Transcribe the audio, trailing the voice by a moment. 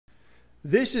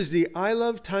This is the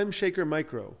iLuv TimeShaker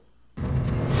Micro.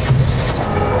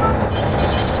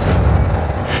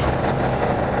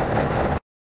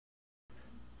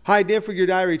 Hi, Dan for Gear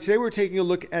Diary. Today we're taking a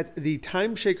look at the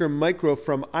TimeShaker Micro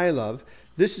from iLuv.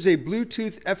 This is a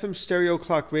Bluetooth FM stereo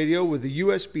clock radio with a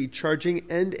USB charging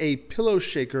and a pillow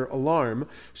shaker alarm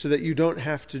so that you don't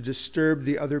have to disturb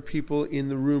the other people in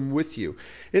the room with you.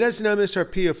 It has an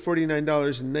MSRP of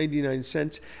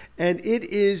 $49.99 and it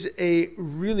is a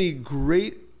really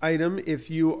great item if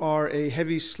you are a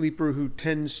heavy sleeper who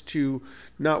tends to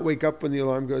not wake up when the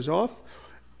alarm goes off.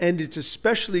 And it's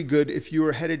especially good if you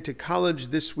are headed to college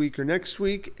this week or next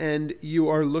week and you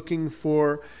are looking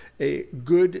for a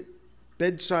good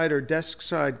bedside or desk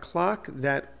side clock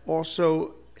that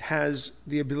also has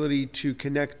the ability to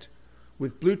connect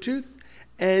with Bluetooth,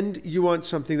 and you want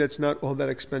something that's not all that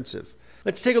expensive.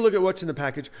 Let's take a look at what's in the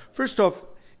package. First off,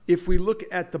 if we look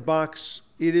at the box,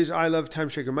 it is iLuv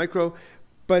TimeShaker Micro,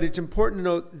 but it's important to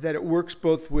note that it works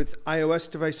both with iOS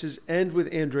devices and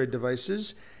with Android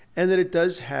devices, and that it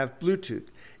does have Bluetooth.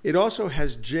 It also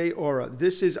has J-Aura.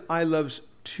 This is iLuv's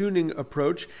tuning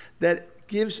approach that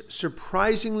gives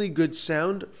surprisingly good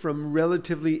sound from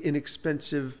relatively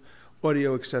inexpensive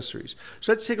audio accessories.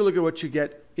 So let's take a look at what you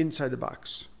get inside the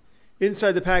box.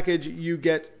 Inside the package, you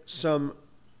get some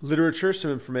literature,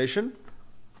 some information.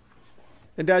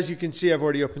 And as you can see, I've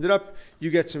already opened it up.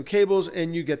 You get some cables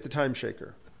and you get the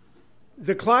TimeShaker.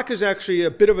 The clock is actually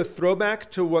a bit of a throwback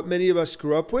to what many of us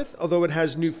grew up with, although it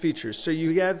has new features. So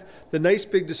you have the nice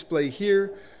big display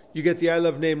here, you get the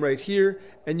iLuv name right here,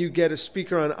 and you get a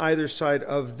speaker on either side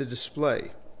of the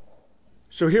display.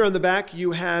 So here on the back,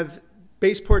 you have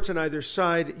base ports on either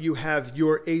side, you have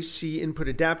your AC input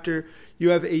adapter, you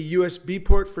have a USB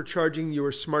port for charging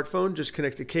your smartphone, just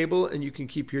connect a cable and you can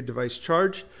keep your device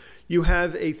charged. You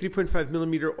have a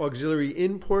 3.5mm auxiliary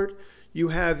in port, you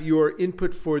have your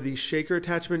input for the shaker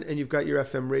attachment, and you've got your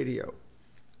FM radio.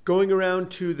 Going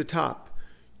around to the top,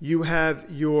 you have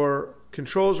your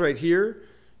controls right here.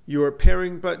 Your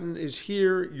pairing button is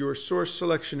here, your source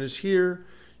selection is here,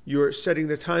 your setting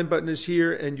the time button is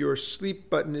here, and your sleep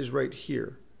button is right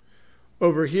here.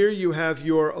 Over here you have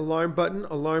your alarm button,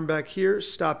 alarm back here,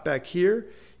 stop back here.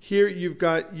 Here you've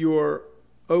got your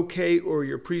OK or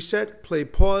your preset, play,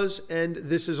 pause, and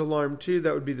this is alarm 2,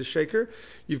 that would be the shaker.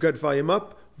 You've got volume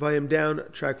up, volume down,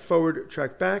 track forward,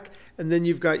 track back, and then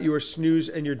you've got your snooze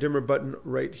and your dimmer button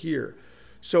right here.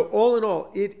 So all in all,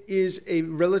 it is a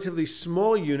relatively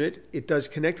small unit. It does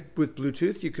connect with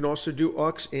Bluetooth. You can also do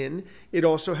aux in. It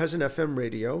also has an FM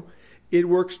radio. It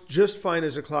works just fine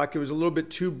as a clock. It was a little bit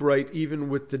too bright even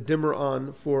with the dimmer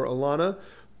on for Alana,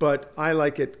 but I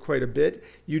like it quite a bit.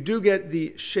 You do get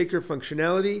the shaker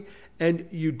functionality, and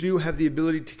you do have the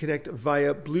ability to connect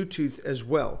via Bluetooth as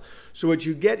well. So what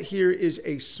you get here is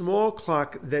a small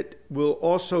clock that will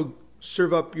also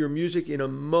serve up your music in a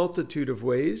multitude of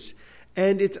ways,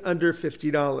 and it's under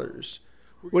 $50.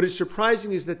 What is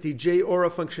surprising is that the J-Aura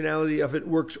functionality of it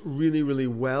works really, really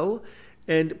well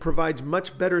and provides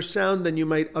much better sound than you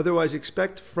might otherwise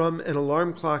expect from an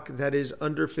alarm clock that is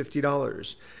under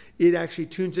 $50. It actually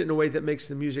tunes it in a way that makes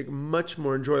the music much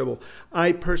more enjoyable.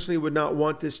 I personally would not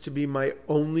want this to be my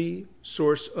only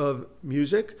source of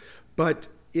music, but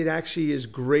it actually is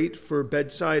great for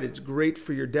bedside. It's great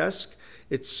for your desk.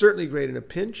 It's certainly great in a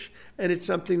pinch, and it's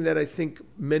something that I think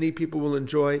many people will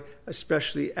enjoy,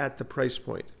 especially at the price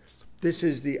point. This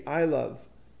is the iLuv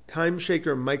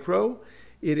TimeShaker Micro.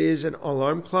 It is an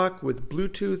alarm clock with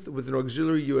Bluetooth, with an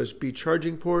auxiliary USB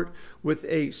charging port, with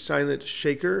a silent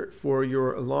shaker for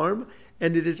your alarm,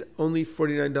 and it is only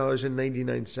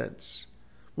 $49.99.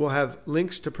 We'll have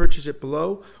links to purchase it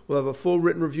below. We'll have a full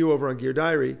written review over on Gear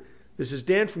Diary. This is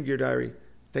Dan from Gear Diary.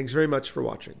 Thanks very much for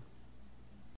watching.